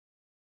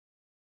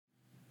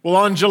Well,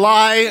 on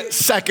July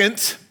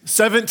 2nd,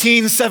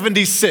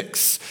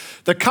 1776,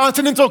 the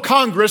Continental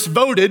Congress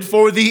voted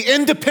for the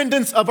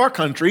independence of our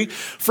country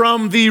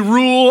from the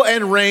rule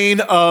and reign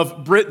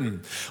of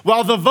Britain.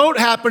 While the vote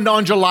happened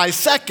on July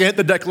 2nd,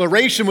 the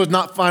declaration was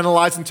not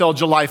finalized until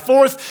July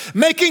 4th,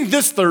 making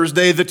this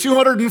Thursday the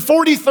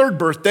 243rd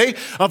birthday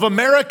of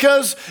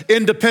America's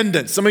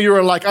independence. Some of you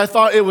are like, I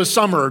thought it was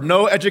summer,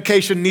 no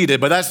education needed,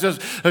 but that's just,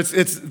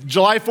 it's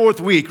July 4th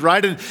week,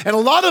 right? And a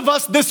lot of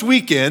us this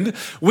weekend,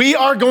 we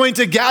are going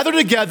to gather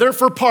together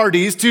for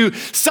parties to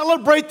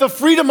celebrate the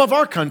freedom of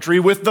our country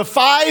with the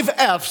 5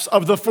 F's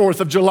of the 4th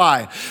of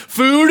July.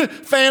 Food,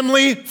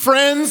 family,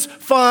 friends,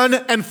 fun,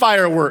 and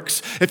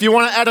fireworks. If you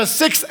want to add a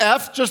 6th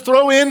F, just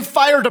throw in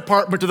fire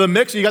department to the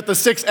mix. You got the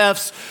 6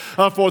 F's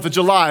of 4th of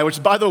July,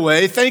 which, by the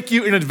way, thank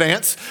you in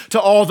advance to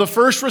all the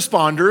first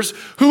responders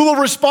who will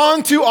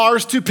respond to our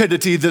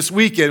stupidity this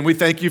weekend. We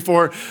thank you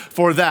for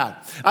that.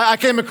 I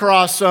came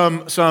across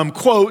some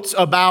quotes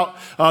about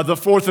the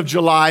 4th of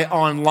July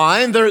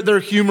online. They're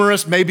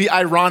humorous, maybe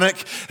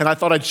ironic, and I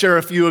thought I'd share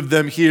a few of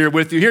them here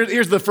with you.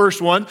 Here's the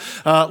first one.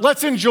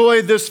 Let's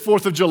enjoy this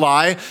 4th of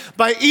July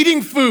by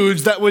eating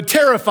foods that would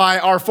terrify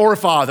our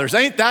forefathers.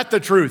 Ain't that the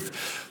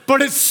truth?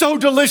 But it's so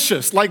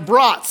delicious. Like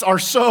brats are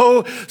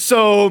so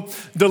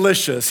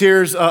delicious.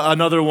 Here's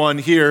another one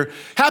here.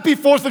 Happy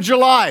 4th of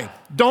July.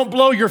 Don't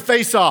blow your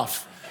face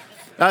off.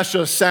 That's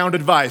just sound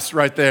advice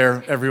right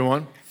there,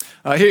 everyone.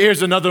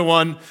 Here's another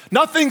one.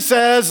 Nothing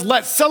says,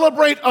 let's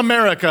celebrate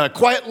America,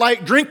 quite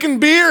like drinking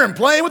beer and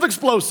playing with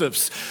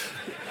explosives.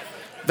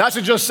 That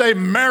should just say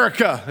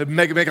America. It'd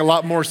make a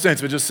lot more sense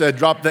if it just said,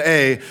 drop the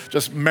A,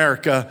 just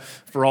America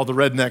for all the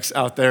rednecks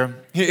out there.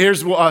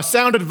 Here's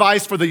sound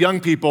advice for the young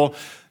people.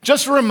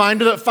 Just a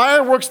reminder that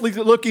fireworks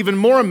look even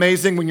more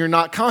amazing when you're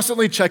not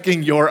constantly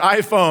checking your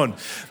iPhone.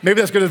 Maybe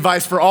that's good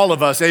advice for all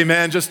of us,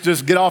 amen?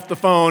 Just get off the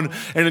phone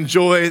and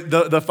enjoy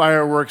the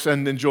fireworks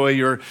and enjoy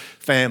your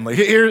family.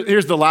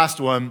 Here's the last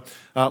one.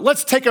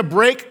 Let's take a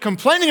break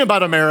complaining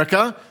about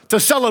America to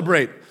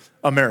celebrate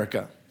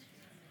America.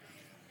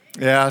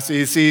 Yeah,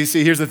 see,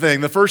 here's the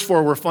thing. The first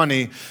 4 were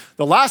funny.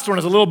 The last one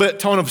has a little bit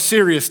tone of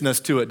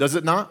seriousness to it, does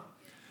it not?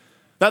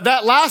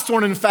 That last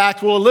one, in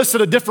fact, will elicit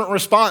a different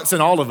response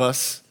in all of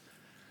us.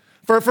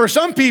 For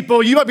some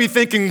people, you might be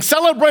thinking,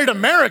 celebrate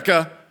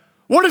America?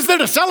 What is there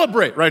to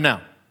celebrate right now?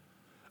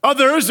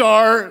 Others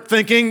are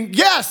thinking,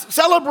 yes,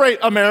 celebrate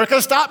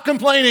America. Stop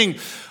complaining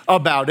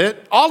about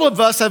it. All of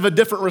us have a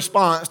different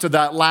response to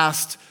that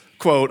last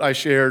quote I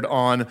shared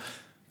on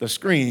the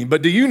screen.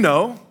 But do you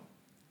know,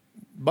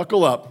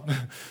 buckle up,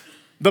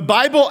 the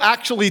Bible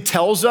actually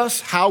tells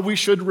us how we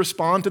should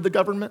respond to the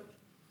government.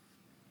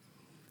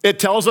 It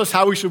tells us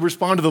how we should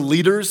respond to the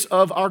leaders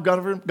of our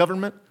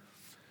government.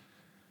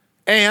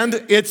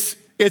 And it's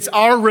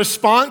our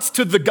response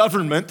to the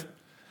government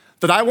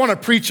that I want to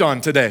preach on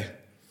today.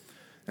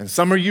 And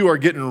some of you are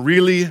getting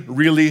really,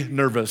 really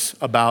nervous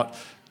about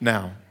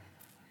now.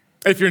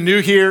 If you're new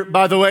here,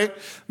 by the way,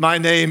 my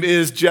name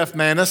is Jeff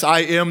Manis. I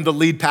am the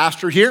lead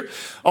pastor here.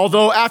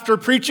 Although after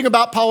preaching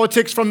about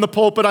politics from the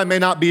pulpit, I may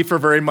not be for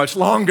very much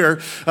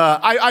longer.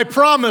 I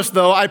promise,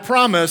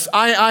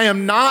 I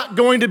am not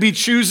going to be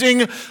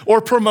choosing or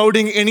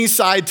promoting any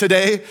side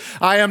today.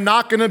 I am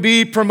not going to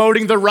be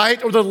promoting the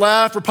right or the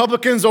left,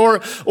 Republicans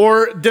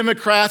or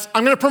Democrats.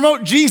 I'm going to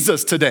promote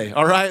Jesus today,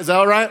 all right? Is that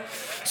all right?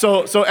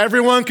 So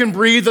everyone can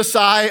breathe a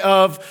sigh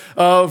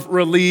of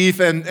relief,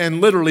 and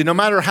literally, no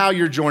matter how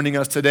you're joining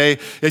us today,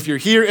 if you're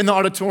here in the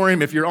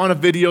auditorium, if you're on a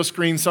video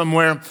screen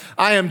somewhere,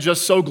 I am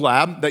just so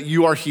glad that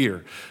you are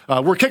here.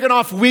 We're kicking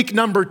off part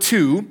number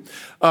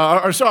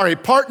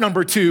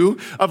 2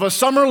 of a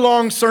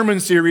summer-long sermon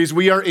series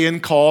we are in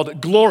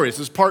called Glory. This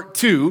is part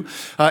 2.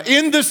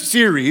 In this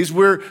series,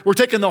 we're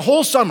taking the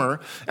whole summer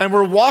and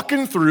we're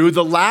walking through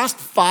the last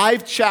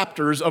 5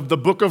 chapters of the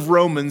book of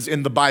Romans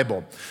in the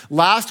Bible.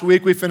 Last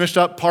week, we finished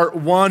up part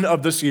 1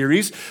 of the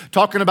series,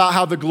 talking about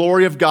how the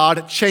glory of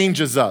God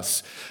changes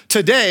us.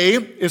 Today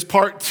is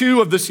part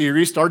 2 of the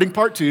series, starting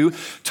part 2,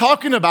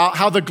 talking about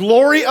how the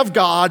glory of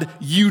God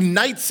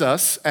unites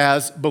us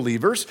as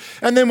believers.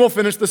 And then we'll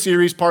finish the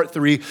series, part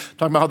 3,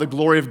 talking about how the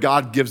glory of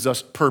God gives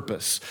us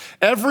purpose.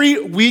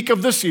 Every week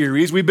of the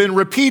series, we've been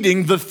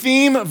repeating the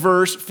theme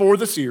verse for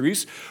the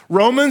series.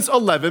 Romans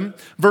 11,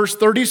 verse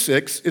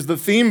 36 is the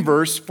theme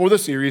verse for the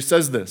series,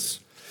 says this: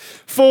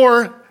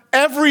 "For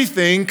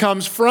everything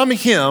comes from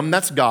him,"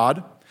 that's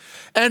God,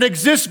 "and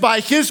exists by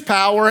his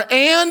power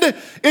and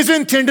is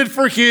intended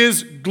for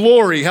his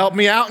glory." Help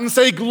me out and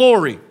say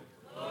glory.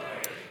 Glory.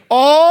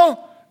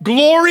 All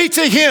glory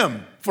to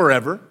him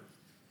forever.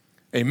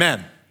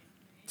 Amen.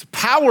 It's a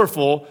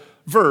powerful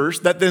verse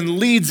that then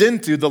leads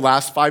into the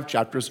last 5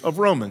 chapters of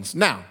Romans.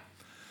 Now,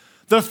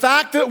 the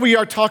fact that we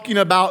are talking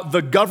about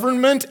the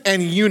government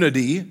and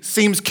unity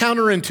seems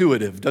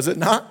counterintuitive, does it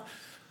not?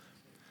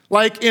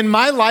 Like in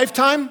my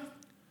lifetime,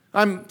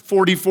 I'm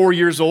 44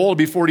 years old, I'll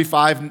be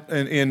 45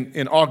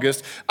 in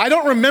August. I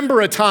don't remember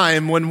a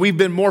time when we've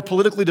been more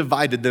politically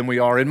divided than we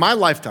are in my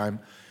lifetime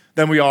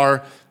than we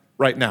are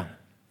right now.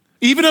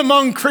 Even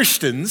among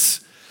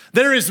Christians,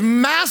 There is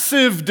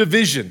massive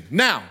division.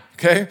 Now,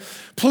 okay,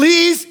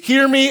 please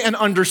hear me and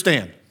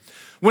understand.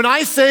 When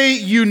I say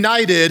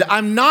united,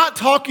 I'm not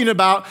talking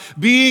about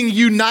being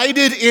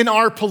united in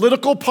our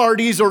political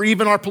parties or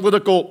even our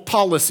political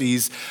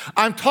policies.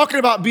 I'm talking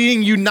about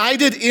being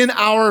united in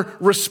our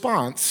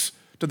response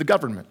to the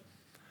government.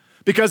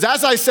 Because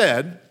as I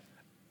said,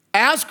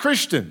 as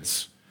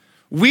Christians,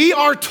 we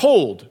are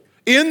told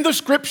in the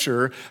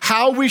scripture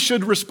how we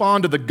should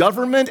respond to the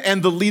government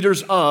and the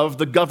leaders of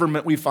the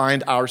government we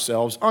find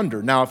ourselves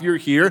under. Now, if you're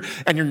here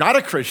and you're not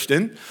a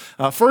Christian,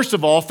 first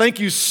of all, thank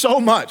you so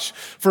much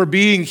for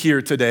being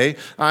here today.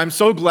 I'm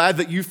so glad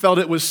that you felt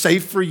it was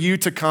safe for you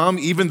to come,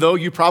 even though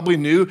you probably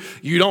knew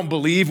you don't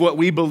believe what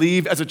we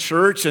believe as a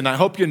church. And I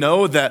hope you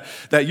know that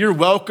you're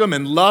welcome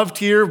and loved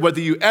here, whether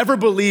you ever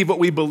believe what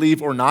we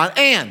believe or not.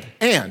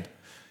 And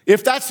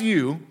if that's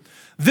you,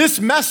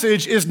 this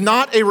message is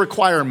not a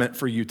requirement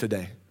for you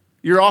today.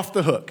 You're off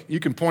the hook.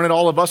 You can point at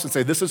all of us and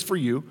say, this is for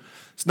you.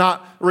 It's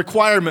not a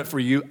requirement for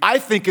you. I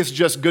think it's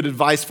just good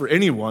advice for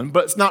anyone,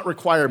 but it's not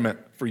requirement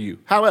for you.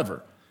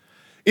 However,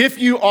 if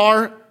you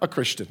are a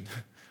Christian,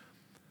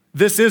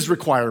 this is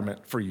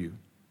requirement for you,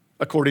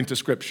 according to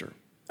Scripture.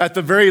 At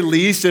the very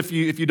least, if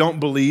you don't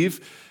believe,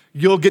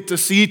 you'll get to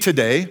see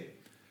today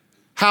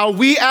how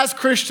we as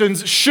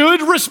Christians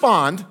should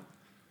respond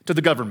to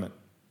the government.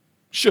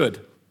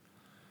 Should.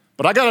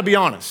 But I gotta be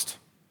honest.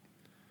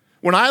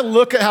 When I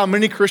look at how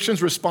many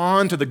Christians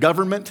respond to the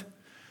government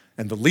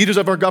and the leaders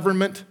of our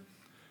government,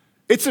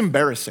 it's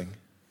embarrassing.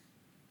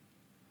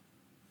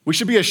 We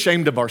should be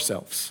ashamed of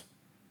ourselves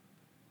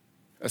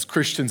as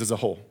Christians as a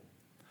whole.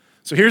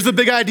 So here's the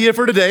big idea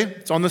for today.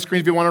 It's on the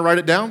screen if you want to write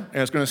it down,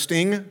 and it's gonna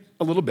sting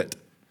a little bit.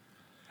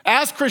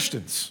 As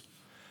Christians,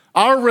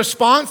 our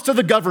response to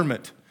the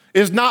government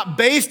is not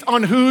based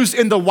on who's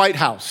in the White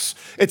House.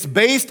 It's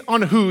based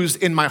on who's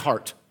in my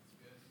heart.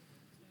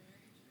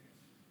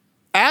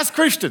 As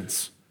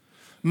Christians,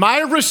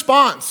 my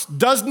response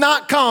does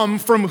not come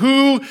from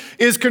who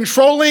is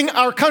controlling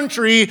our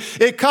country.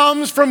 It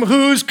comes from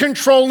who's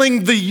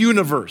controlling the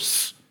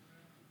universe.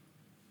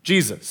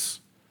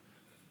 Jesus,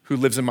 who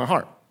lives in my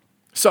heart.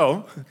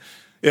 So,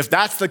 if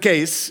that's the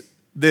case,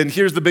 then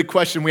here's the big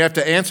question we have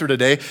to answer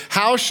today.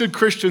 How should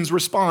Christians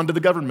respond to the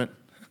government?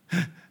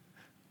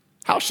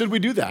 How should we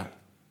do that?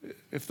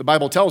 If the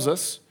Bible tells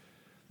us,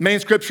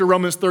 main scripture,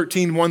 Romans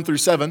 13,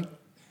 1-7.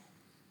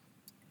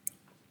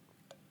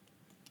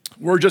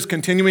 We're just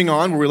continuing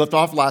on where we left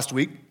off last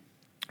week.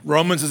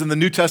 Romans is in the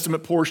New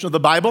Testament portion of the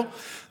Bible.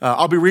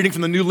 I'll be reading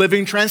from the New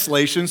Living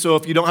Translation, so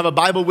if you don't have a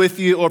Bible with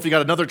you or if you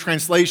got another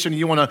translation and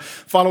you want to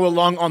follow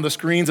along on the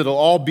screens, it'll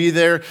all be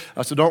there,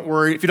 so don't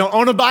worry. If you don't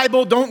own a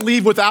Bible, don't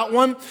leave without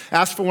one.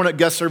 Ask for one at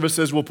guest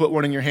services. We'll put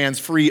one in your hands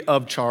free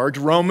of charge.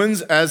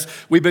 Romans, as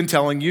we've been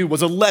telling you,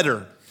 was a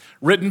letter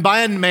written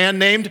by a man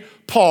named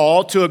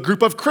Paul to a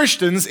group of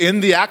Christians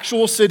in the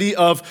actual city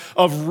of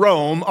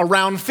Rome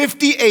around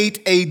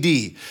 58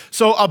 AD.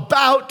 So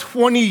about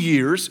 20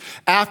 years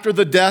after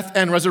the death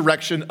and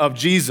resurrection of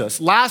Jesus.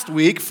 Last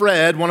week,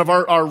 Fred, one of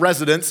our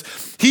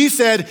residents, he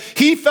said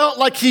he felt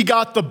like he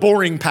got the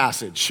boring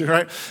passage,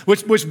 right?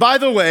 Which, by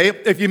the way,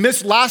 if you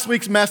missed last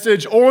week's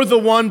message or the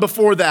one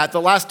before that,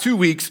 the last 2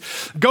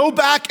 weeks, go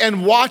back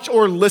and watch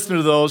or listen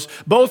to those.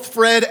 Both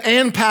Fred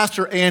and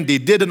Pastor Andy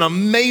did an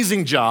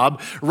amazing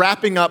job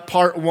wrapping up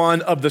part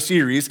one of the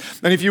series.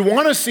 And if you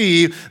want to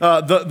see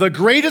the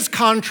greatest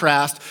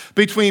contrast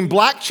between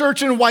black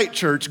church and white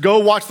church, go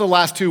watch the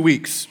last 2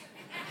 weeks.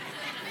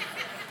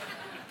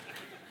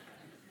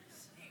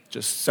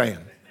 Just saying.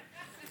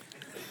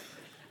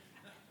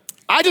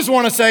 I just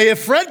want to say,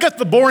 if Fred got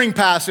the boring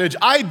passage,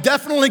 I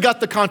definitely got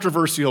the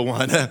controversial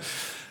one.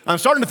 I'm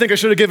starting to think I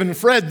should have given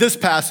Fred this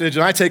passage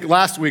and I take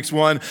last week's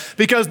one,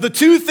 because the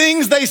two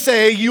things they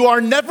say you are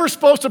never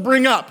supposed to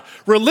bring up,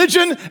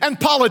 religion and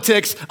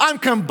politics, I'm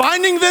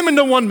combining them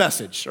into one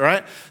message, all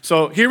right?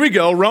 So here we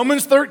go,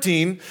 Romans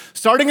 13,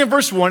 starting in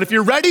verse 1. If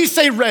you're ready,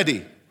 say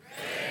ready.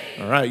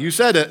 Ready. All right, you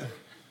said it,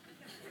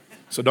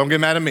 so don't get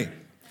mad at me.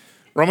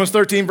 Romans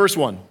 13, verse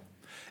 1.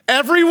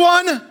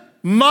 Everyone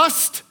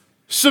must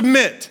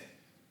submit.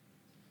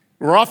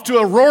 We're off to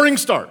a roaring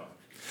start.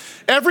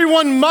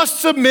 Everyone must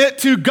submit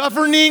to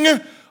governing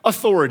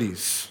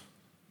authorities.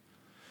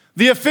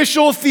 The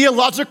official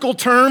theological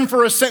term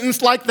for a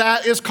sentence like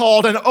that is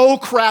called an oh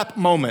crap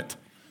moment.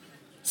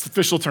 It's the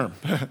official term.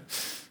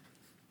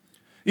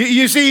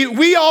 You see,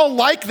 we all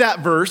like that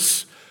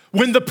verse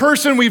when the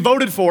person we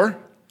voted for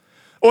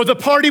or the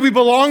party we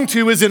belong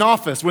to is in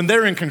office, when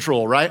they're in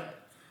control, right?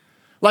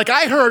 Like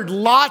I heard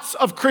lots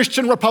of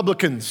Christian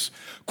Republicans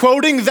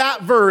quoting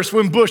that verse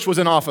when Bush was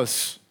in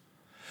office.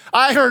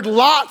 I heard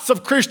lots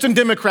of Christian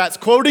Democrats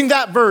quoting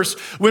that verse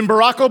when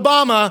Barack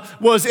Obama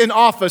was in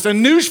office.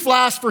 And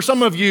newsflash for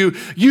some of you,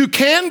 you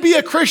can be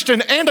a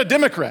Christian and a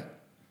Democrat.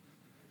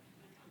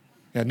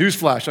 Yeah,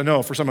 newsflash, I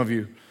know for some of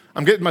you.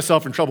 I'm getting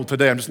myself in trouble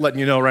today. I'm just letting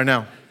you know right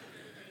now.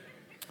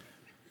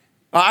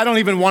 I don't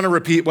even want to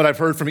repeat what I've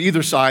heard from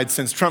either side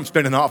since Trump's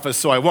been in office,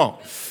 so I won't.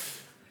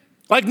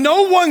 Like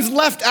no one's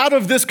left out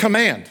of this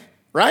command,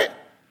 right?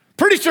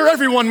 Pretty sure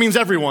everyone means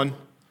everyone.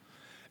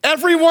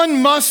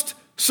 Everyone must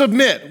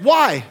submit.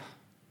 Why?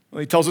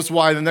 Well, he tells us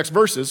why in the next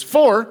verses.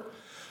 For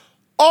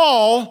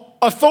all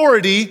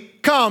authority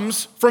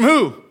comes from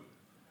who?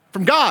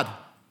 From God.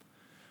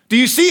 Do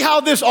you see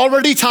how this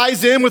already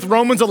ties in with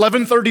Romans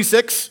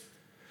 11:36?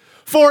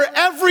 For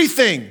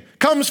everything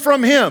comes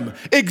from him,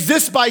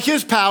 exists by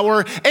his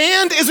power,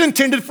 and is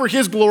intended for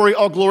his glory.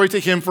 All glory to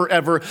him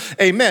forever.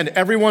 Amen.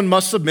 Everyone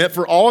must submit,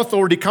 for all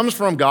authority comes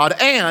from God,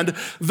 and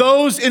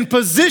those in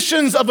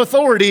positions of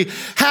authority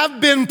have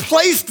been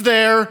placed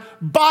there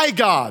by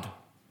God.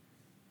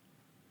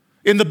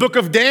 In the book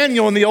of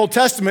Daniel in the Old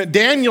Testament,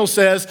 Daniel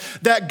says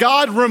that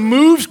God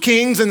removes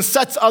kings and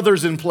sets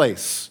others in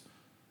place.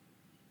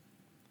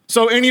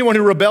 So anyone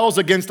who rebels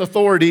against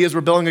authority is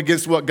rebelling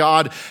against what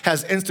God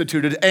has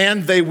instituted,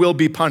 and they will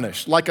be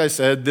punished. Like I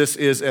said, this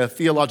is a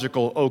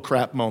theological oh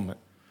crap moment.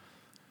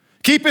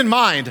 Keep in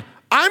mind,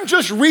 I'm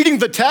just reading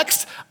the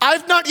text.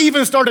 I've not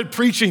even started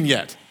preaching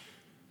yet.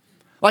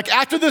 Like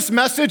after this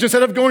message,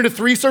 instead of going to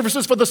 3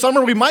 services for the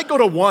summer, we might go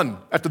to 1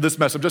 after this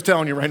message. I'm just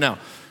telling you right now.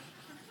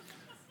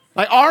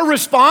 Like our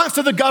response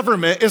to the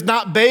government is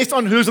not based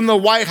on who's in the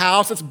White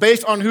House, it's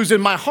based on who's in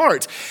my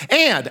heart.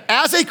 And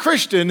as a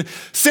Christian,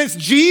 since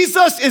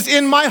Jesus is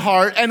in my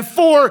heart and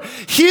for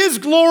his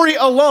glory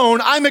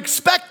alone, I'm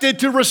expected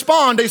to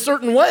respond a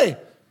certain way.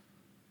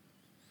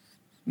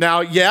 Now,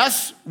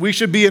 yes, we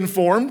should be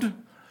informed.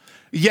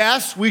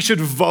 Yes, we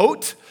should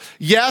vote.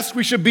 Yes,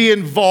 we should be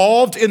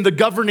involved in the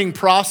governing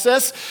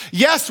process.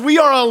 Yes, we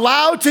are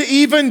allowed to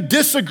even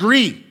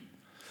disagree.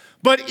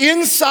 But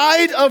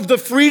inside of the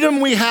freedom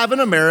we have in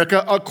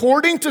America,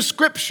 according to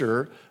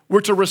Scripture,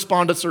 we're to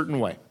respond a certain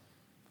way.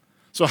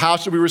 So how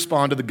should we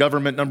respond to the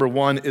government? Number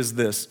 1 is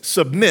this: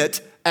 submit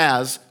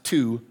as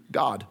to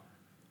God.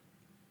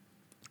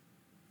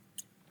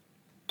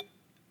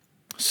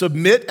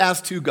 Submit as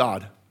to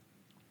God.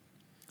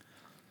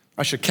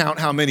 I should count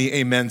how many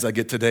amens I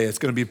get today. It's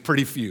going to be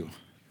pretty few.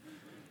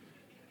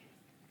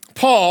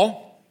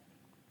 Paul,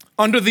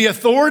 under the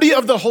authority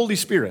of the Holy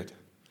Spirit,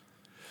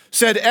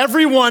 said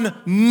everyone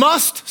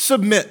must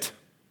submit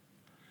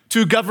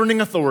to governing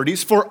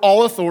authorities, for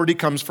all authority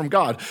comes from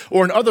God.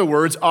 Or in other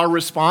words, our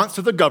response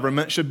to the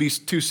government should be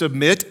to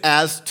submit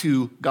as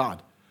to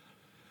God.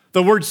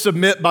 The word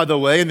submit, by the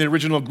way, in the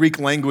original Greek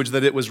language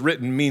that it was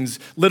written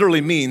literally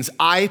means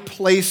I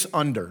place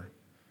under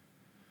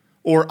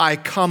or I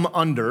come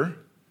under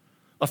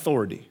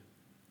authority.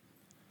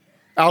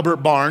 Albert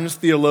Barnes,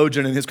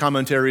 theologian, in his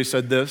commentary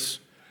said this: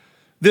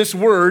 this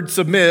word,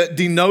 submit,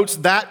 denotes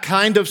that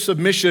kind of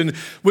submission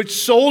which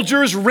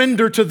soldiers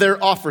render to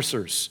their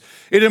officers.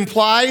 It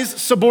implies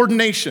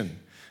subordination,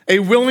 a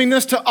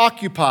willingness to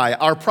occupy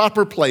our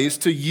proper place,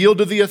 to yield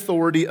to the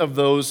authority of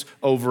those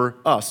over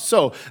us.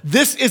 So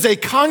this is a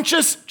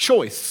conscious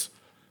choice.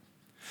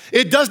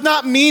 It does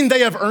not mean they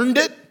have earned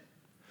it.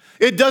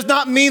 It does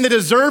not mean they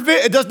deserve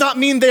it. It does not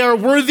mean they are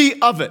worthy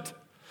of it.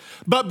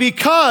 But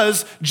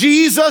because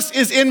Jesus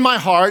is in my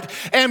heart,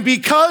 and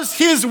because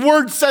his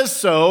word says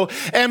so,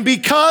 and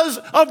because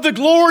of the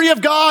glory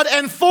of God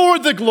and for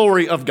the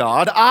glory of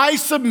God, I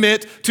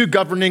submit to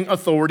governing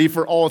authority,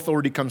 for all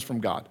authority comes from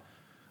God.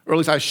 Or at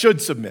least I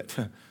should submit,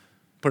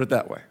 put it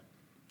that way.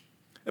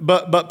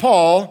 But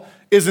Paul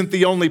isn't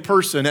the only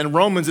person, and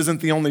Romans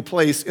isn't the only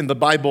place in the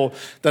Bible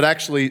that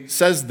actually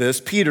says this.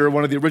 Peter,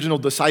 one of the original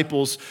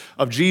disciples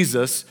of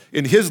Jesus,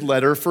 in his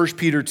letter, 1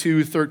 Peter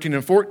 2, 13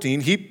 and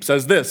 14, he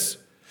says this: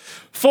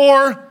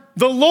 for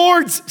the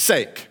Lord's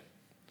sake,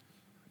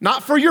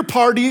 not for your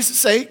party's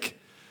sake,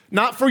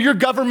 not for your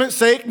government's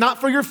sake, not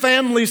for your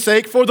family's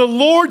sake, for the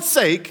Lord's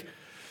sake,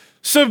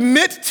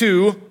 submit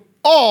to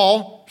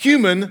all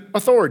human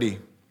authority,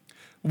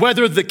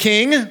 whether the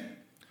king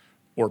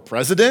or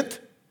president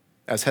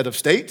as head of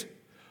state,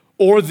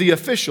 or the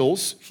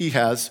officials he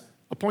has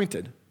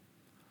appointed.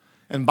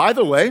 And by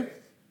the way,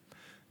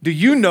 do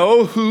you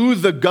know who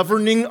the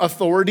governing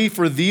authority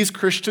for these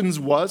Christians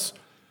was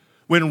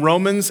when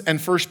Romans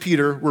and 1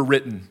 Peter were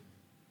written?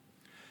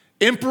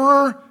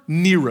 Emperor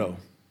Nero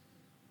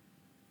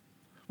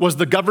was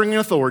the governing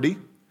authority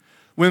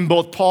when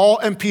both Paul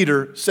and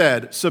Peter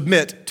said,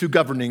 submit to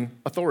governing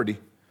authority.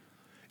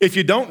 If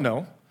you don't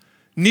know,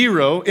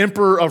 Nero,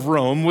 emperor of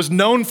Rome, was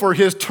known for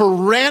his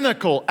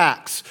tyrannical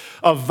acts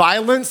of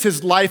violence,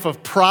 his life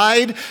of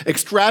pride,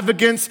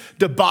 extravagance,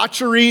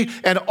 debauchery,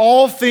 and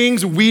all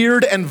things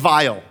weird and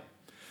vile.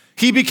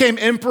 He became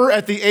emperor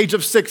at the age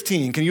of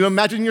 16. Can you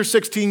imagine your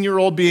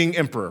 16-year-old being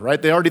emperor,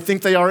 right? They already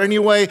think they are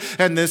anyway,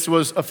 and this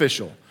was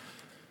official.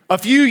 A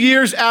few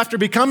years after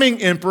becoming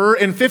emperor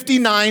in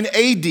 59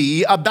 AD,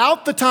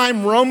 about the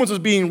time Romans was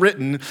being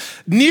written,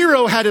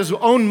 Nero had his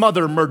own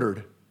mother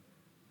murdered.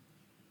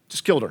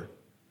 Just killed her.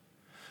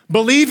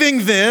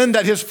 Believing then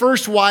that his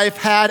first wife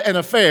had an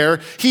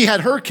affair, he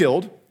had her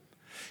killed.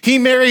 He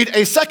married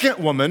a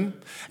second woman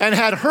and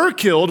had her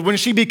killed when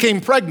she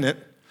became pregnant.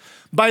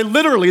 By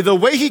literally, the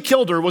way he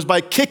killed her was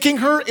by kicking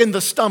her in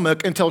the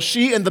stomach until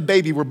she and the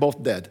baby were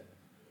both dead.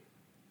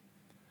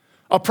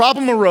 A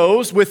problem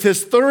arose with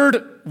his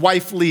third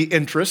wifely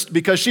interest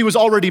because she was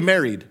already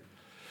married.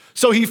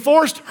 So he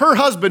forced her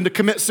husband to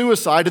commit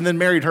suicide and then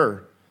married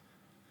her.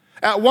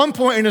 At one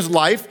point in his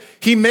life,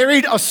 he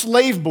married a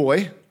slave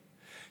boy,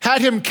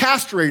 had him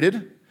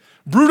castrated,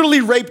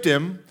 brutally raped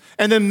him,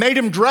 and then made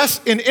him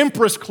dress in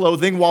empress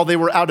clothing while they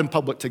were out in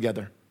public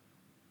together.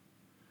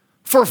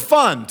 For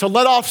fun, to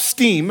let off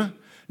steam,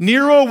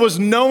 Nero was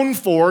known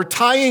for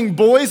tying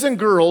boys and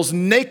girls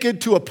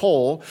naked to a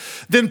pole,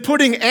 then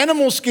putting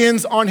animal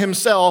skins on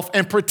himself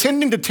and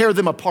pretending to tear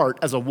them apart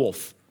as a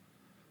wolf.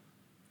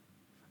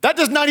 That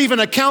does not even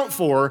account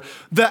for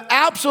the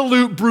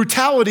absolute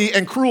brutality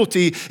and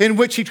cruelty in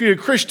which he treated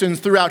Christians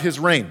throughout his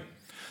reign.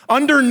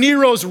 Under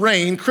Nero's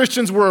reign,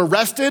 Christians were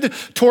arrested,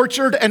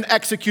 tortured, and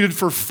executed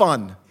for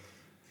fun.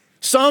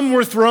 Some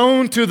were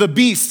thrown to the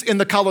beasts in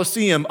the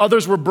Colosseum.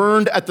 Others were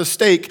burned at the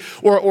stake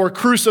or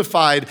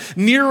crucified.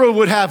 Nero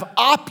would have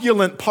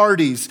opulent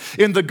parties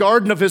in the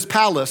garden of his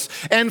palace.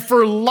 And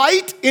for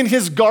light in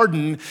his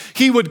garden,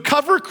 he would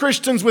cover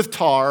Christians with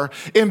tar,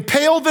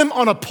 impale them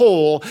on a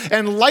pole,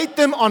 and light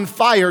them on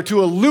fire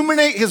to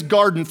illuminate his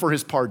garden for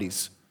his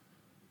parties.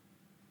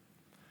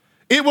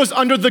 It was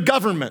under the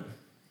government,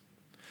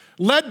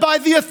 led by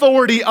the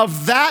authority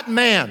of that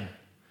man,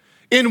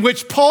 in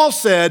which Paul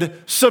said,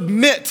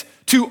 submit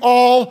to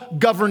all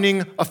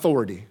governing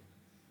authority.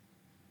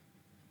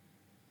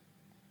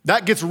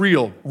 That gets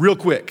real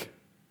quick,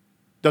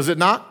 does it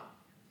not?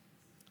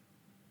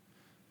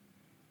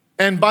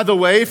 And by the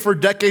way, for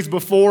decades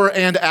before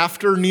and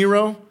after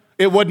Nero,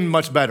 it wasn't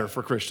much better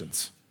for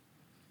Christians.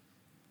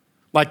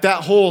 Like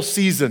that whole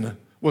season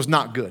was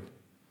not good.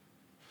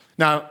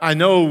 Now, I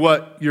know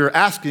what you're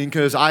asking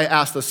because I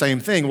asked the same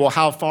thing. Well,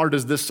 how far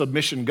does this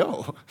submission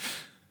go?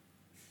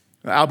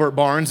 Albert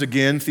Barnes,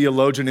 again,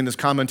 theologian in his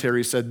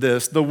commentary, said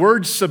this: the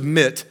word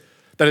submit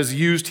that is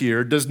used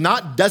here does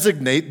not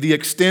designate the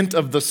extent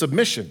of the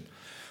submission,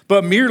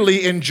 but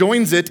merely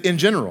enjoins it in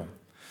general.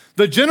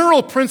 The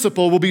general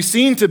principle will be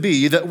seen to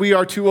be that we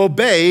are to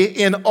obey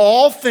in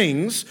all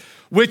things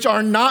which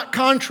are not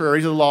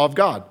contrary to the law of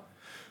God.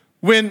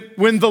 When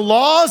the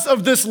laws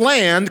of this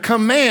land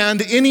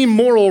command any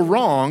moral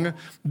wrong,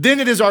 then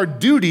it is our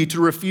duty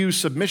to refuse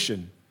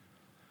submission.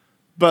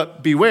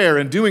 But beware,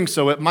 in doing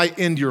so, it might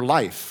end your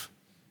life,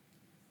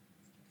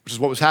 which is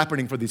what was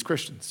happening for these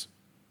Christians.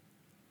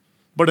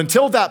 But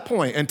until that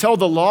point, until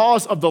the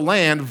laws of the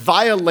land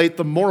violate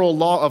the moral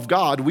law of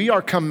God, we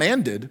are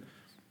commanded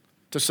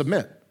to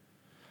submit.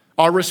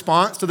 Our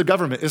response to the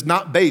government is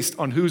not based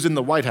on who's in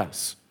the White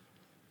House.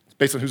 It's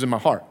based on who's in my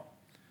heart.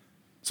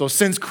 So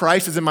since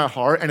Christ is in my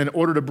heart, and in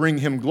order to bring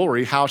him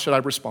glory, how should I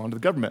respond to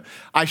the government?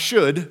 I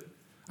should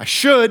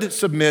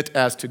submit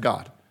as to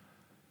God.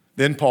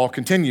 Then Paul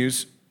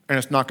continues, and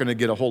it's not going to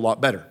get a whole lot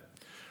better.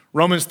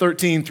 Romans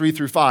 13,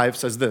 3-5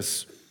 says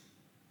this: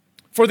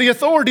 for the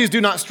authorities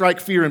do not strike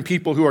fear in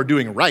people who are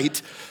doing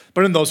right,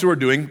 but in those who are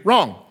doing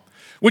wrong.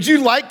 Would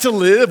you like to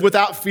live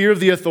without fear of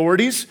the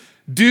authorities?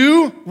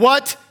 Do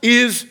what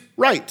is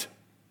right,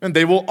 and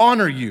they will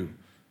honor you.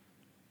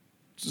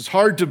 It's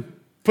hard to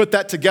put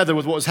that together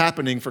with what was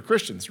happening for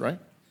Christians, right?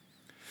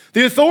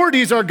 The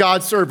authorities are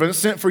God's servants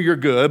sent for your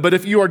good, but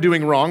if you are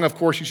doing wrong, of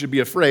course you should be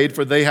afraid,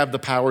 for they have the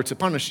power to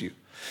punish you.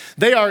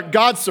 They are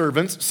God's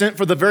servants sent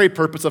for the very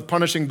purpose of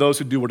punishing those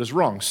who do what is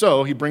wrong.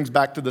 So he brings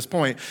back to this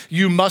point,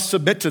 you must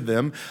submit to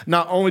them,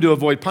 not only to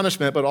avoid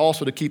punishment, but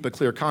also to keep a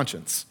clear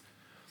conscience.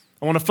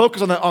 I want to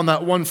focus on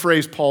that one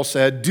phrase Paul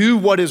said, do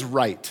what is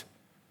right.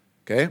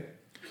 Okay?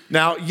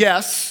 Now,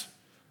 yes,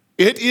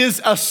 it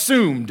is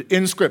assumed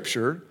in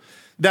Scripture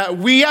that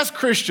we as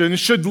Christians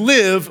should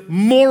live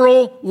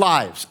moral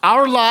lives.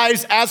 Our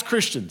lives as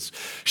Christians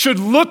should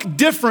look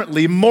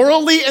differently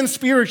morally and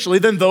spiritually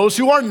than those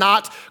who are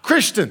not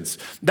Christians.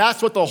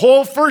 That's what the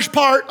whole first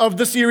part of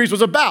the series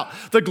was about.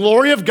 The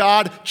glory of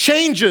God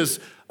changes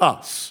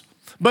us.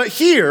 But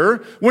here,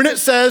 when it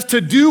says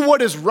to do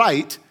what is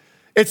right,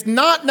 it's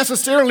not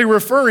necessarily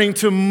referring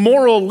to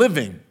moral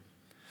living.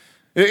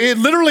 It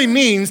literally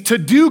means to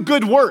do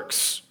good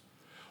works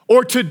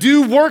or to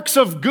do works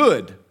of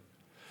good.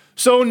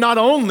 So not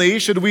only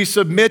should we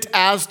submit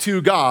as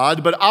to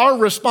God, but our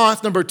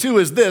response, number 2,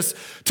 is this: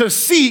 to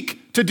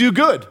seek to do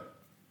good.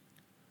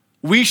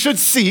 We should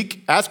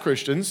seek, as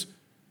Christians,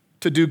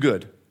 to do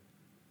good.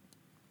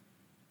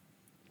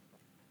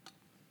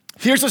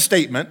 Here's a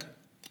statement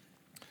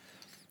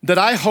that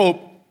I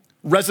hope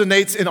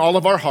resonates in all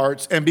of our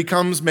hearts and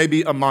becomes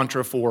maybe a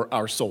mantra for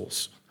our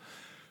souls.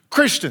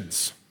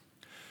 Christians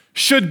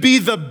should be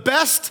the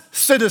best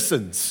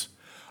citizens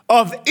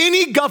of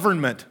any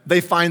government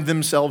they find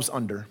themselves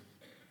under.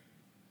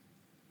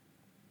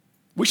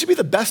 We should be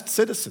the best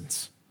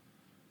citizens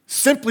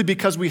simply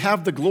because we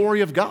have the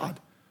glory of God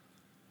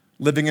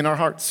living in our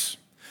hearts.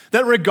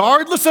 That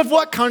regardless of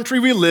what country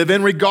we live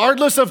in,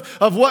 regardless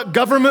of what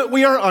government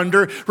we are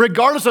under,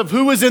 regardless of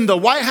who is in the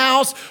White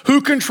House,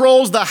 who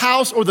controls the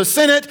House or the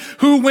Senate,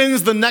 who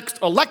wins the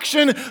next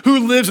election,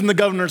 who lives in the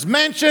governor's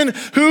mansion,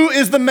 who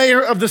is the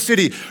mayor of the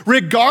city,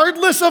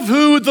 regardless of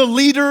who the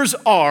leaders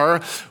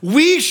are,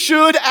 we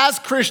should, as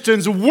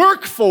Christians,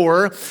 work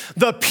for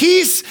the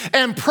peace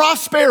and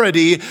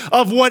prosperity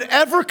of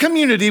whatever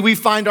community we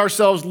find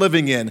ourselves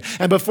living in.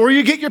 And before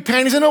you get your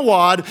panties in a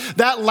wad,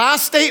 that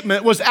last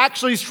statement was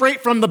actually straight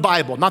from the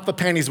Bible, not the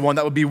panties one,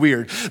 that would be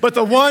weird. But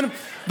the one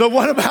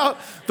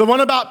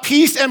about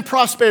peace and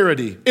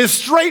prosperity is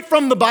straight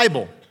from the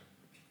Bible.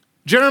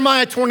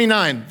 Jeremiah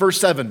 29, verse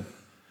 7.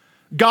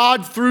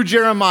 God, through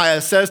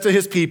Jeremiah, says to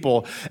his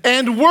people,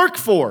 and work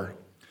for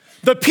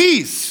the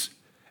peace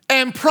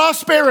and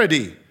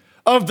prosperity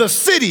of the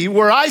city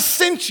where I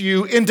sent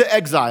you into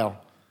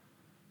exile.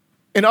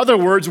 In other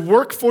words,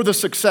 work for the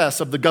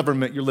success of the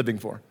government you're living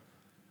for.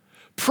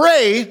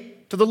 Pray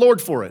to the Lord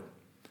for it.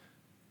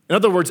 In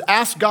other words,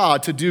 ask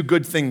God to do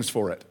good things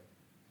for it.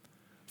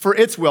 For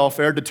its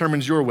welfare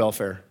determines your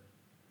welfare.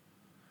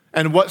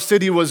 And what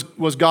city was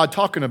God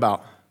talking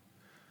about?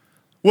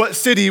 What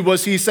city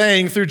was he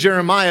saying through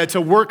Jeremiah to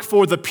work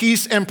for the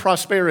peace and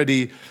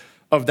prosperity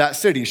of that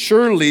city?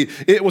 Surely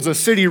it was a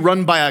city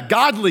run by a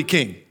godly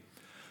king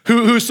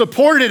who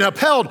supported and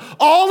upheld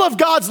all of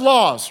God's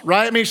laws,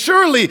 right? I mean,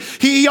 surely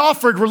he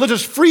offered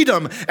religious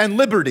freedom and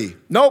liberty.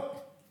 Nope.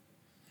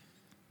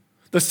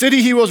 The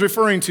city he was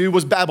referring to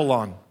was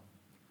Babylon,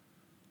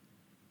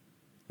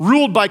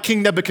 ruled by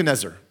King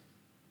Nebuchadnezzar,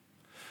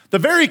 the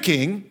very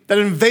king that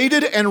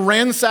invaded and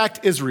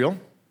ransacked Israel,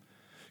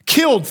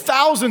 killed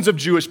thousands of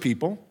Jewish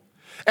people,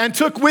 and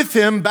took with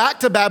him back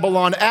to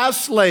Babylon as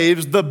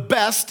slaves the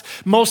best,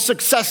 most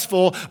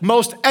successful,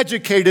 most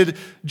educated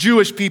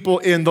Jewish people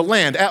in the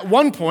land. At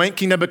one point,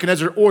 King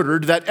Nebuchadnezzar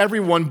ordered that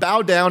everyone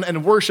bow down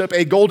and worship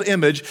a gold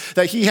image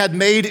that he had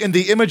made in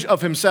the image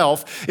of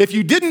himself. If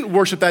you didn't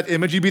worship that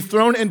image, you'd be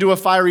thrown into a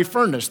fiery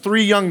furnace.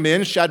 3 young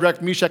men,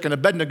 Shadrach, Meshach, and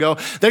Abednego,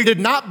 they did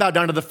not bow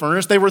down to the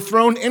furnace. They were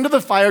thrown into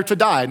the fire to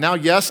die. Now,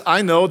 yes,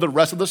 I know the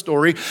rest of the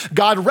story.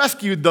 God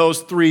rescued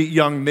those 3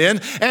 young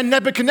men, and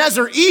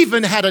Nebuchadnezzar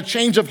even had a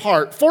change of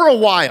heart for a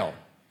while.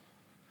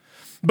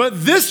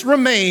 But this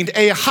remained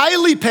a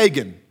highly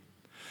pagan,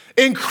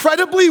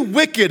 incredibly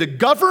wicked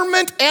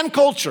government and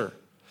culture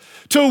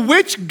to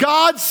which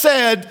God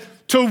said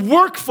to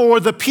work for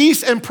the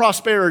peace and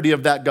prosperity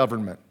of that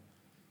government,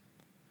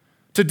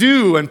 to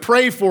do and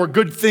pray for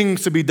good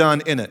things to be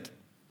done in it.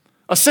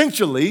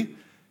 Essentially,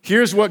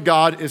 here's what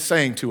God is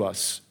saying to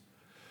us.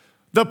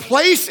 The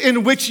place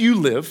in which you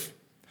live,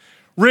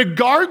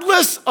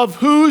 regardless of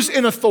who's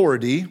in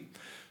authority,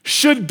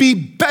 should be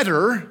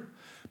better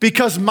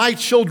because my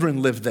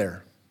children live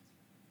there.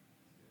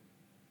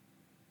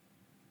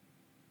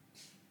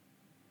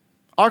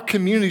 Our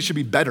community should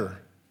be better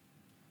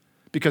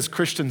because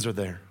Christians are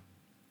there.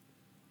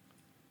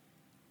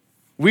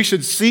 We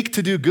should seek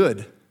to do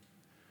good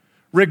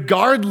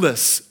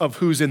regardless of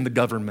who's in the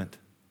government.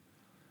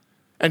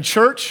 And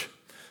church,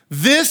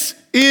 this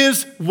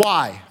is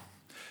why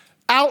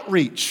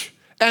outreach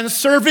and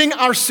serving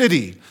our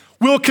city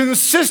will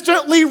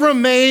consistently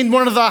remain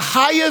one of the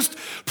highest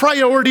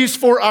priorities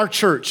for our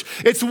church.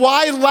 It's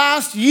why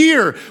last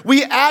year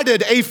we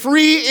added a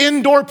free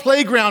indoor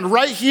playground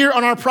right here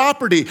on our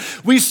property.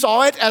 We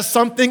saw it as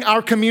something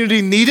our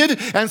community needed,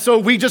 and so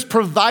we just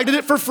provided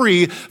it for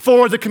free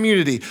for the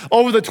community.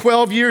 Over the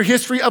 12-year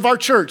history of our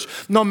church,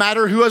 no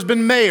matter who has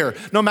been mayor,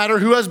 no matter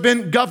who has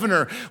been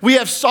governor, we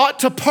have sought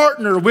to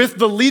partner with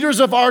the leaders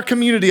of our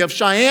community of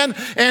Cheyenne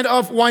and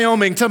of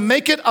Wyoming to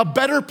make it a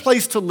better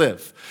place to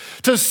live,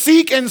 to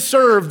seek and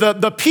serve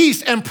the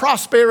peace and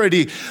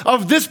prosperity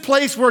of this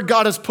place where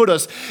God has put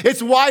us.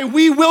 It's why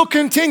we will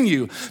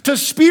continue to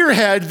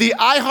spearhead the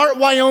iHeart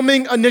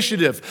Wyoming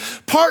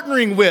initiative,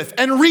 partnering with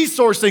and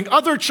resourcing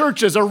other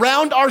churches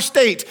around our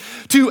state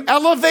to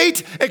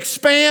elevate,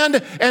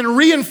 expand, and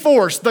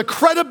reinforce the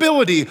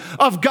credibility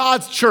of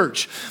God's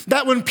church.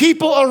 That when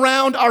people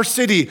around our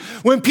city,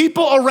 when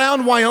people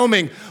around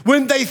Wyoming,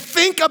 when they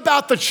think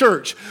about the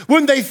church,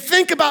 when they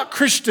think about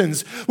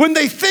Christians, when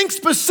they think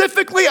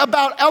specifically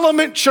about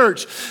Element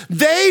Church,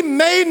 they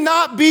may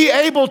not be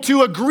able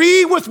to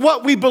agree with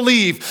what we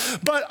believe,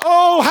 but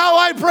oh, how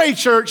I pray,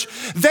 church,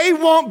 they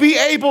won't be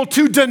able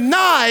to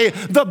deny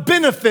the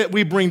benefit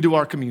we bring to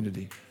our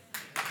community.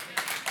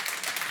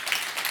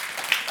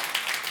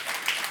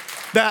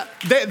 That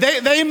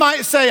they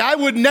might say, I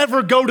would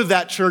never go to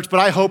that church, but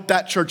I hope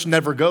that church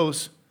never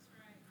goes.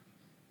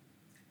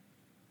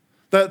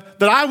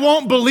 That I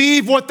won't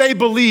believe what they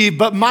believe,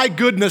 but my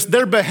goodness,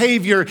 their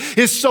behavior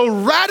is so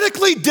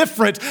radically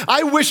different.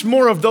 I wish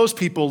more of those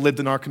people lived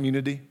in our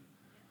community.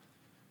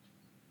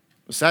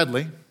 But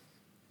sadly,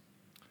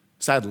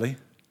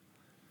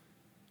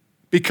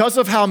 because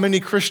of how many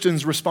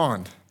Christians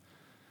respond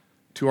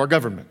to our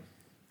government,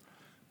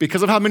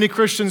 because of how many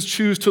Christians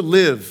choose to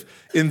live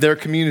in their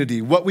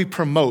community, what we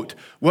promote,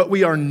 what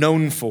we are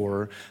known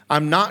for,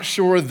 I'm not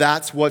sure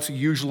that's what's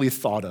usually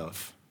thought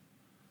of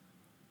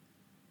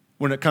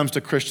when it comes to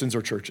Christians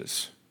or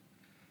churches.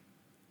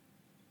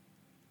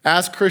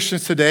 As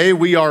Christians today,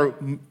 we are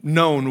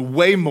known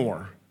way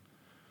more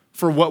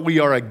for what we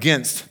are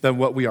against than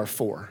what we are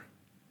for.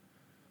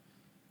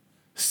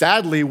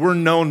 Sadly, we're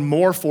known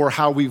more for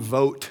how we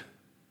vote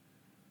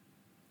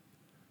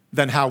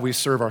than how we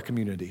serve our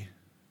community.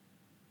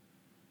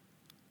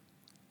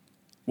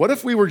 What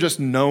if we were just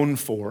known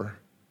for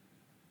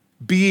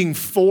being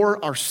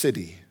for our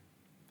city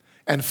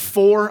and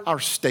for our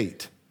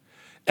state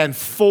and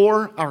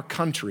for our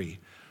country,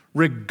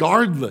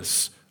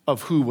 regardless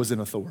of who was in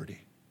authority?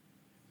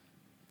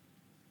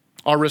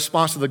 Our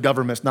response to the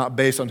government is not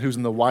based on who's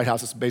in the White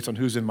House, it's based on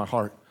who's in my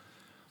heart.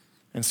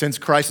 And since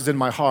Christ is in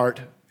my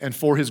heart and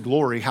for his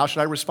glory, how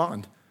should I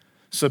respond?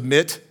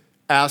 Submit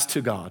as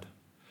to God.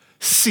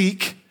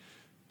 Seek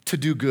to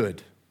do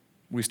good.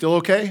 We still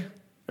okay?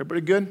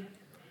 Everybody good?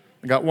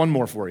 I got one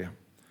more for you.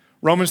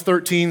 Romans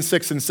 13,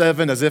 6 and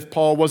 7, as if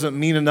Paul wasn't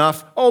mean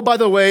enough. Oh, by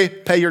the way,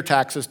 pay your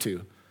taxes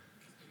too.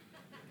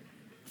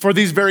 For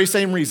these very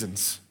same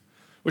reasons.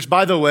 Which,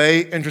 by the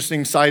way,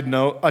 interesting side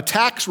note, a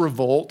tax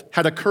revolt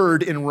had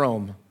occurred in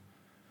Rome.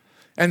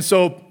 And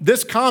so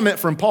this comment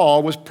from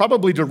Paul was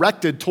probably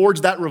directed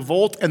towards that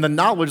revolt and the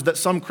knowledge that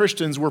some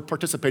Christians were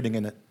participating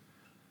in it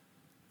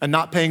and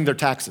not paying their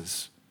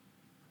taxes.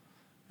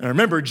 And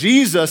remember,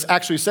 Jesus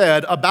actually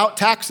said about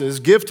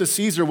taxes, give to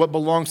Caesar what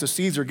belongs to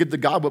Caesar, give to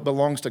God what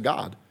belongs to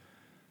God.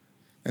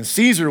 And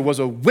Caesar was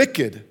a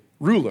wicked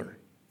ruler,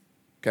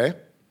 okay?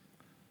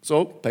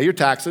 So pay your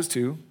taxes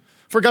too.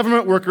 For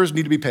government workers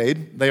need to be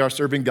paid. They are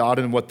serving God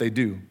in what they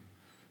do.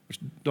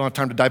 We don't have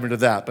time to dive into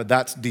that, but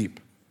that's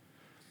deep.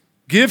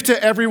 Give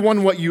to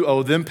everyone what you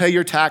owe them. Pay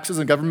your taxes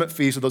and government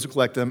fees to those who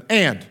collect them.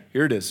 And,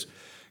 here it is,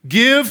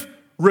 give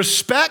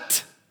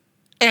respect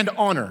and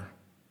honor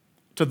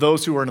to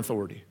those who are in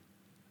authority.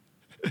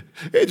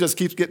 It just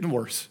keeps getting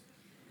worse.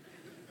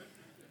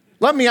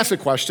 Let me ask a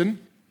question.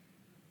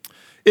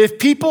 If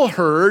people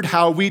heard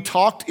how we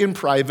talked in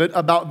private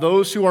about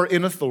those who are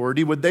in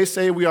authority, would they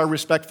say we are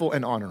respectful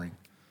and honoring?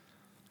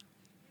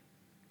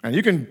 And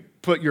you can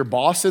put your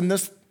boss in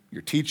this,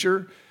 your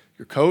teacher,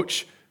 your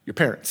coach, your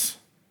parents,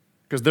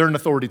 because they're in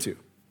authority too.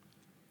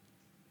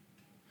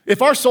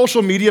 If our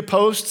social media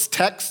posts,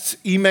 texts,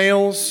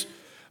 emails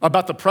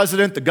about the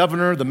president, the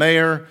governor, the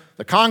mayor,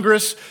 the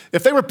Congress,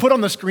 if they were put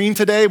on the screen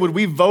today, would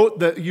we vote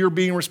that you're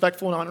being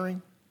respectful and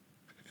honoring?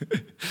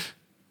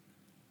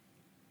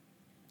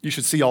 You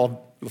should see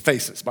all the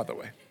faces, by the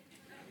way.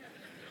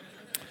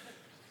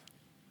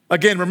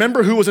 Again,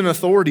 remember who was in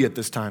authority at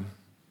this time?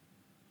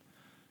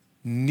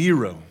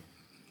 Nero.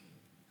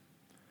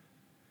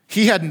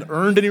 He hadn't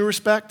earned any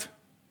respect.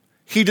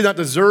 He did not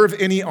deserve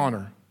any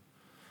honor.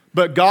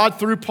 But God,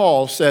 through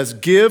Paul, says,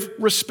 give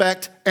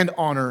respect and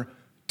honor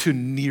to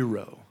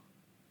Nero.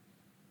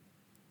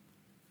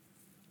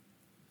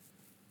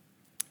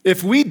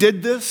 If we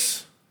did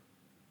this,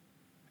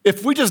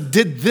 if we just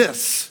did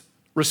this,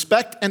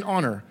 respect and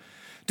honor,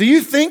 do you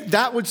think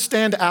that would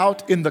stand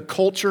out in the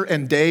culture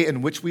and day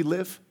in which we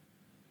live?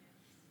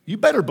 You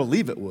better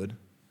believe it would,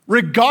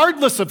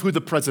 regardless of who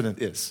the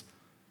president is.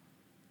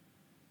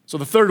 So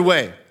the third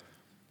way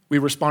we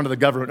respond to the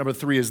government, number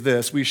 3, is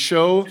this: we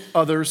show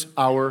others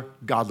our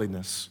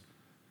godliness.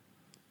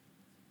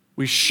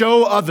 We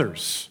show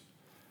others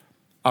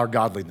our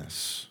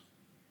godliness.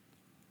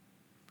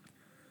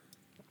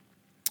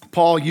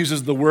 Paul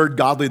uses the word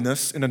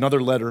godliness in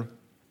another letter,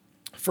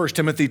 1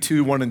 Timothy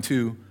 2, 1 and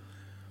 2.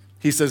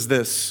 He says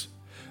this: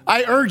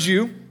 I urge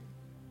you,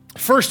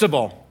 first of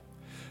all,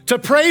 to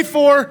pray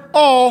for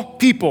all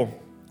people.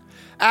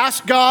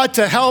 Ask God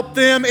to help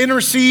them,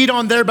 intercede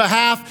on their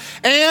behalf,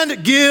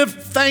 and give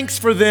thanks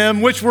for them,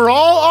 which we're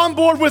all on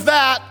board with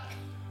that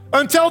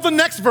until the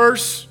next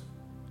verse.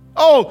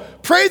 Oh,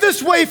 pray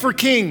this way for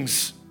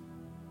kings,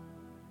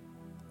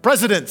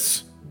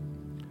 presidents,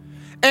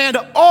 and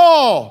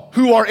all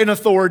who are in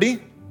authority,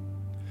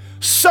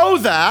 so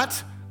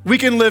that we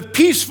can live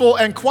peaceful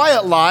and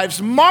quiet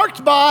lives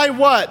marked by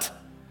what?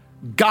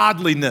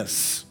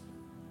 Godliness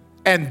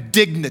and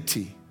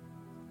dignity.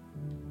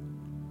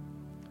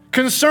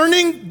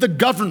 Concerning the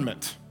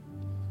government,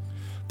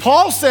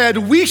 Paul said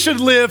we should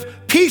live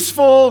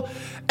peaceful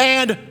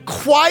and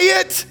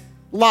quiet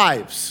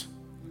lives,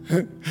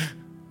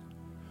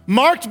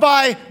 marked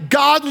by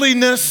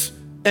godliness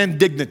and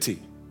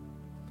dignity.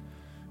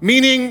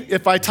 Meaning,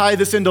 if I tie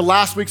this into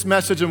last week's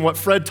message and what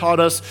Fred taught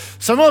us,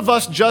 some of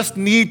us just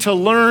need to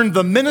learn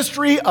the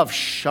ministry of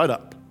shut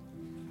up.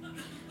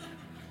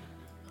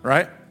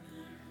 Right?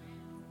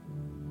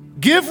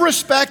 Give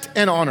respect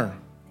and honor.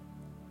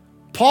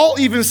 Paul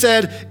even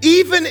said,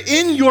 even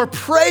in your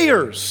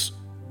prayers,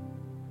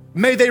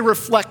 may they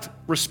reflect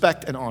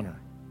respect and honor,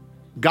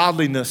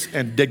 godliness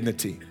and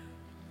dignity.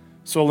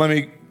 So let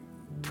me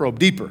probe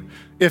deeper.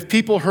 If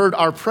people heard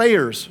our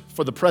prayers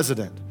for the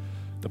president,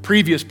 the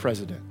previous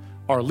president,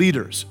 our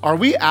leaders, are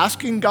we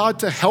asking God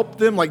to help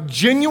them, like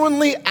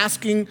genuinely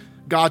asking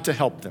God to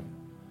help them?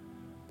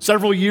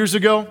 Several years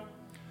ago,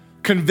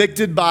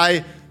 convicted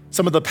by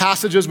some of the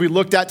passages we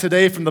looked at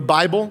today from the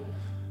Bible,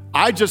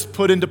 I just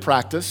put into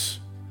practice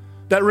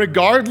that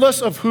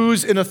regardless of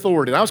who's in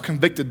authority, and I was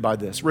convicted by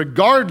this,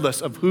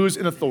 regardless of who's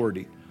in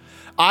authority,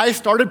 I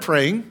started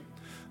praying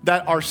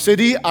that our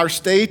city, our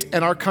state,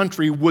 and our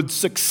country would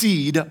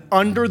succeed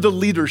under the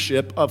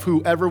leadership of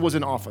whoever was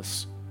in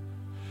office.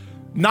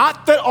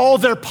 Not that all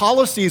their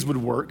policies would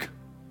work,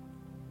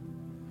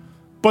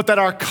 but that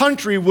our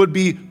country would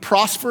be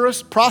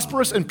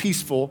prosperous and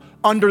peaceful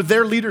under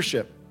their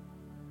leadership.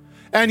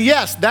 And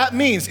yes, that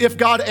means if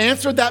God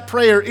answered that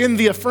prayer in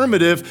the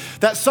affirmative,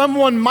 that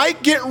someone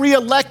might get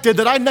reelected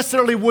that I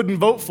necessarily wouldn't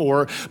vote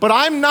for, but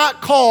I'm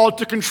not called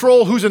to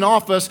control who's in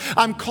office.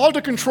 I'm called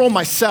to control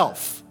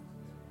myself.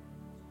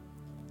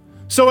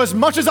 So as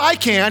much as I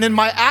can in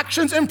my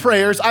actions and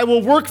prayers, I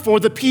will work for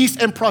the peace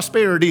and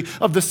prosperity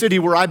of the city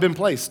where I've been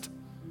placed.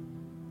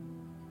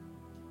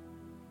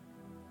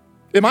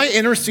 Am I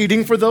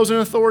interceding for those in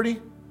authority?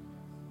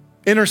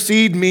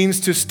 Intercede means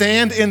to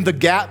stand in the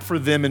gap for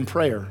them in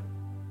prayer.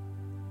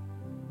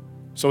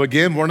 So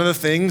again, one of the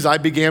things I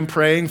began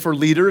praying for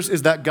leaders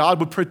is that God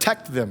would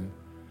protect them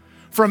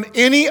from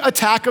any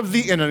attack of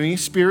the enemy,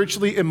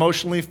 spiritually,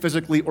 emotionally,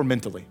 physically, or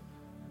mentally.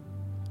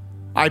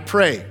 I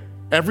pray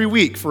every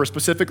week for a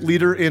specific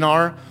leader in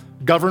our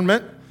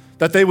government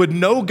that they would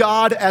know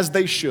God as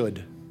they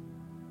should,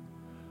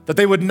 that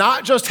they would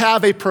not just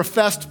have a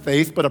professed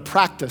faith, but a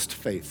practiced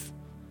faith.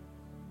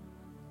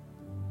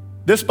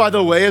 This, by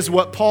the way, is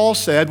what Paul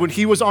said when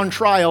he was on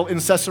trial in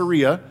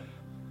Caesarea,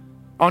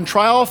 on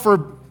trial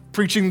for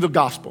preaching the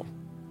gospel.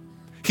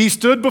 He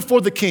stood before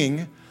the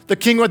king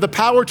who had the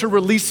power to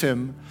release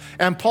him,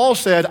 and Paul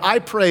said, I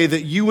pray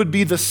that you would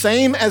be the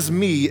same as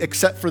me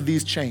except for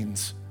these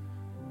chains.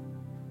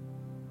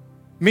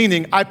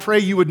 Meaning, I pray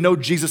you would know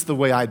Jesus the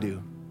way I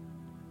do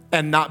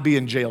and not be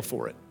in jail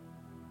for it.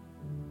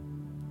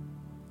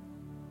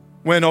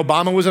 When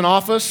Obama was in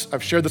office,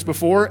 I've shared this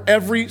before,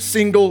 every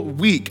single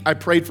week I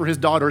prayed for his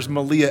daughters,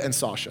 Malia and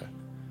Sasha.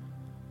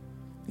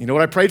 You know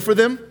what I prayed for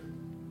them?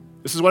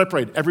 This is what I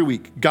prayed every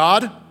week.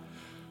 God,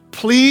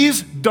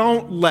 please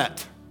don't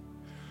let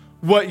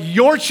what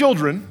your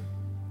children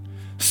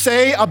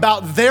say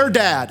about their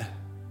dad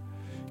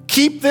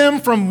keep them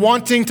from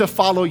wanting to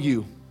follow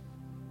you.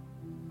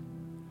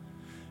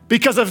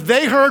 Because if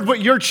they heard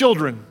what your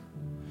children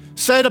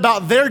said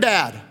about their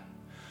dad,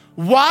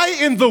 why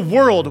in the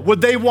world would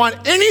they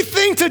want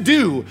anything to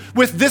do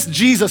with this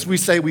Jesus we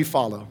say we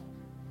follow?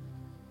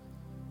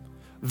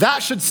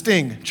 That should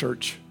sting,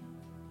 church.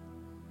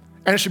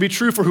 And it should be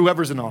true for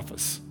whoever's in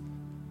office.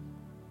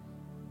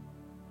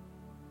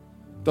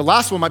 The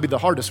last one might be the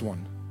hardest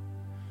one.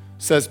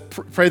 It says,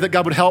 pray that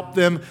God would help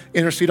them,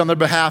 intercede on their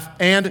behalf,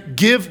 and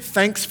give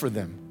thanks for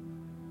them.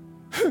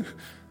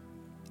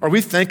 Are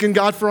we thanking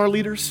God for our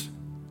leaders?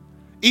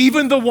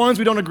 Even the ones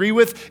we don't agree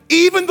with,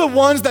 even the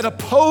ones that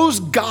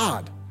oppose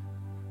God.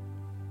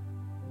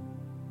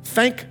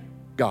 Thank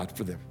God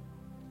for them.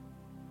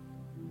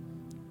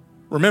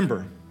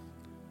 Remember,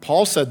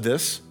 Paul said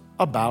this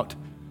about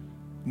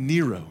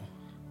Nero.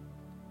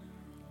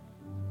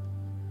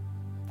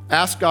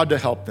 Ask God to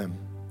help them,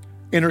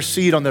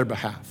 intercede on their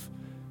behalf,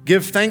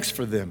 give thanks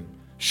for them,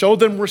 show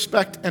them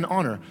respect and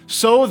honor,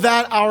 so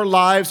that our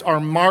lives are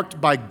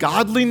marked by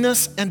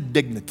godliness and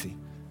dignity.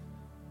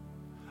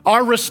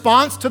 Our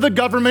response to the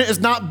government is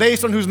not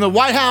based on who's in the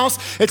White House,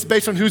 it's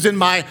based on who's in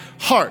my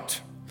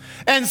heart.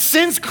 And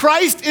since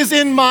Christ is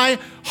in my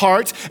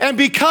heart, and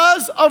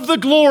because of the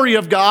glory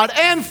of God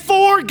and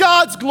for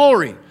God's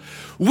glory,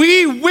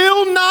 we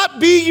will not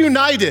be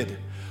united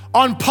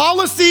on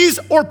policies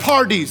or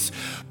parties,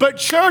 but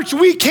church,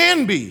 we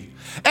can be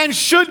and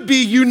should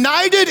be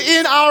united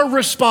in our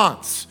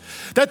response,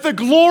 that the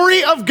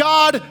glory of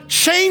God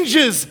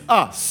changes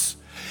us,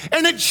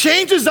 and it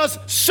changes us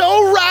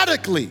so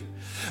radically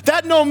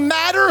that no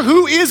matter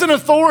who is in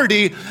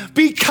authority,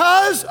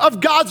 because of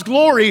God's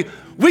glory,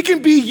 we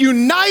can be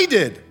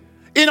united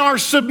in our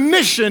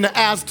submission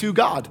as to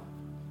God.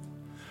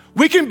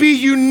 We can be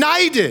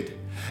united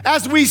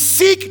as we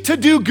seek to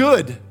do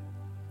good,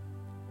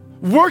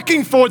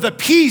 working for the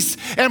peace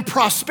and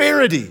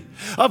prosperity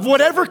of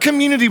whatever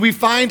community we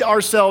find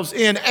ourselves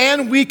in,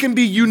 and we can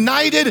be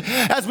united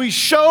as we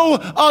show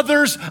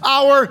others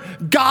our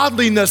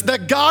godliness,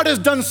 that God has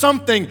done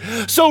something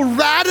so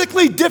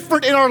radically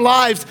different in our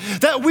lives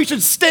that we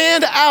should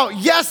stand out,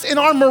 yes, in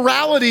our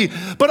morality,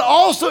 but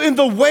also in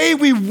the way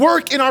we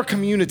work in our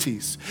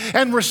communities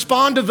and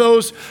respond to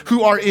those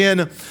who are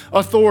in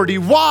authority.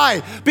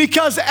 Why?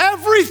 Because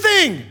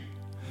everything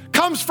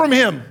comes from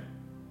Him,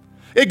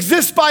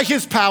 exists by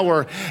His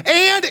power,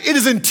 and it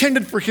is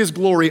intended for His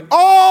glory.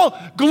 All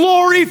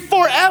glory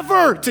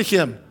forever to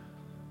Him.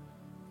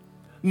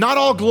 Not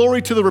all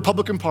glory to the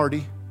Republican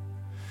Party,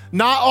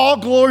 not all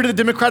glory to the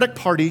Democratic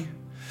Party,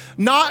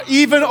 not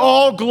even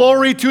all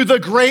glory to the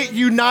great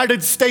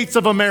United States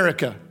of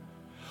America.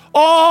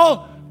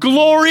 All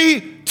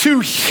glory to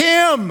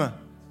Him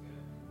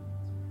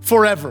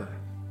forever.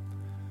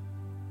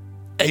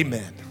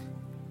 Amen.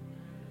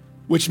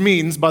 Which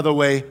means, by the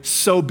way,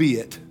 so be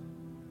it.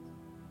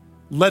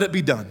 Let it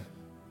be done.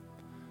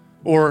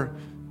 Or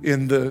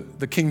in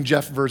the King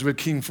Jeff version with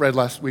King Fred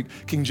last week,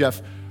 King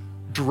Jeff,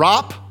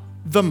 drop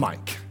the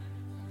mic.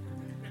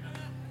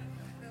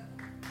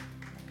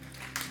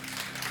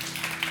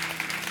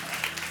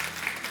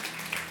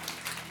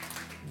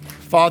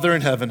 Father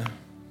in heaven,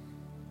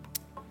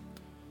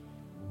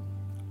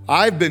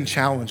 I've been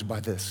challenged by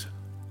this.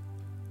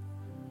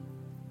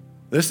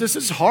 This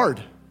is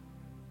hard.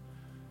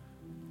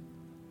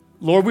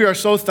 Lord, we are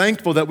so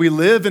thankful that we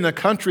live in a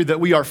country that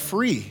we are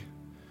free.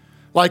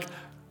 Like,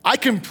 I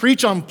can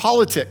preach on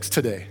politics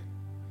today,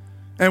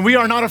 and we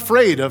are not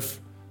afraid of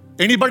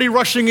anybody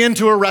rushing in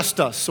to arrest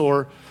us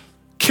or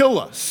kill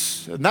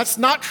us. And that's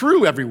not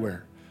true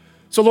everywhere.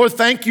 So Lord,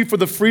 thank you for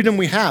the freedom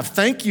we have.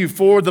 Thank you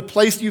for the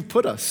place you've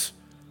put us.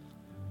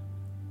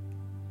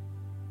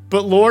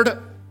 But Lord,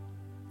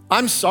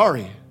 I'm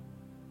sorry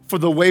for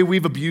the way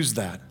we've abused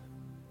that.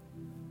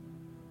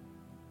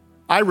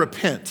 I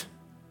repent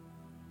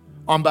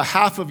on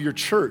behalf of your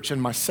church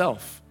and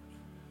myself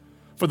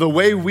for the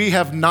way we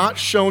have not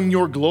shown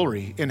your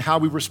glory in how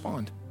we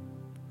respond.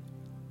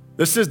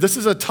 This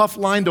is a tough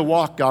line to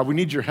walk, God. We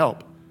need your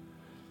help.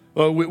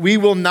 We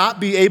will not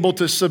be able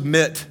to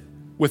submit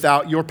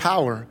without your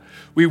power.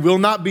 We will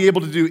not be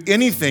able to do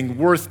anything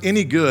worth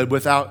any good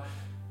without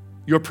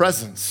your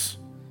presence.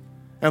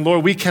 And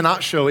Lord, we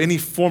cannot show any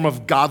form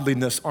of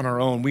godliness on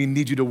our own. We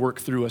need you to work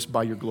through us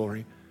by your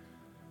glory.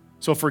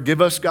 So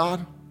forgive us,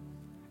 God.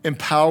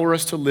 Empower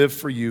us to live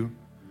for you.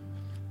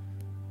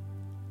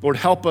 Lord,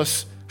 help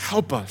us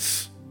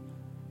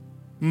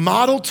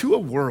model to a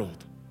world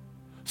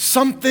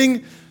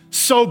something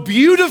so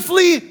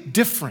beautifully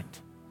different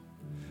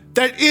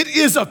that it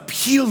is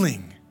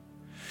appealing.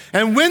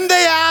 And when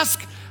they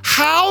ask,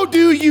 how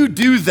do you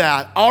do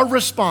that? Our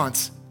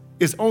response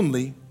is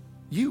only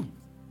you.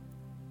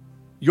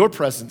 Your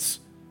presence,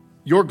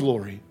 your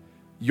glory,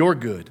 your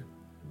good,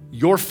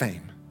 your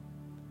fame.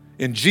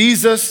 In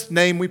Jesus'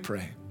 name we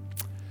pray.